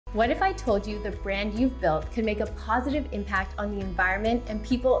What if I told you the brand you've built could make a positive impact on the environment and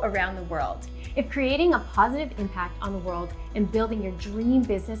people around the world? If creating a positive impact on the world and building your dream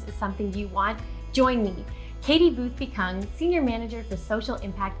business is something you want, join me, Katie Booth-Bekung, Senior Manager for Social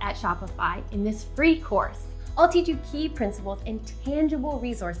Impact at Shopify, in this free course. I'll teach you key principles and tangible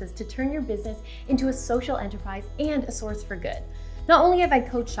resources to turn your business into a social enterprise and a source for good. Not only have I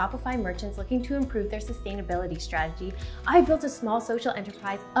coached Shopify merchants looking to improve their sustainability strategy, I built a small social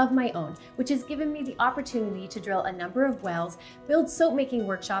enterprise of my own, which has given me the opportunity to drill a number of wells, build soap making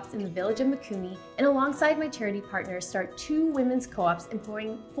workshops in the village of Mikumi, and alongside my charity partners, start 2 women's co-ops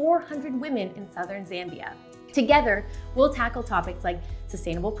employing 400 women in southern Zambia. Together, we'll tackle topics like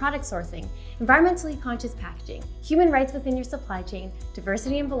sustainable product sourcing, environmentally conscious packaging, human rights within your supply chain,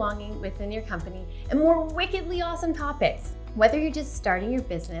 diversity and belonging within your company, and more wickedly awesome topics. Whether you're just starting your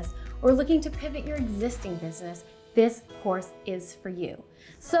business or looking to pivot your existing business, this course is for you.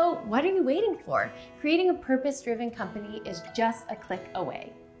 So what are you waiting for? Creating a purpose-driven company is just a click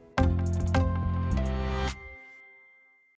away.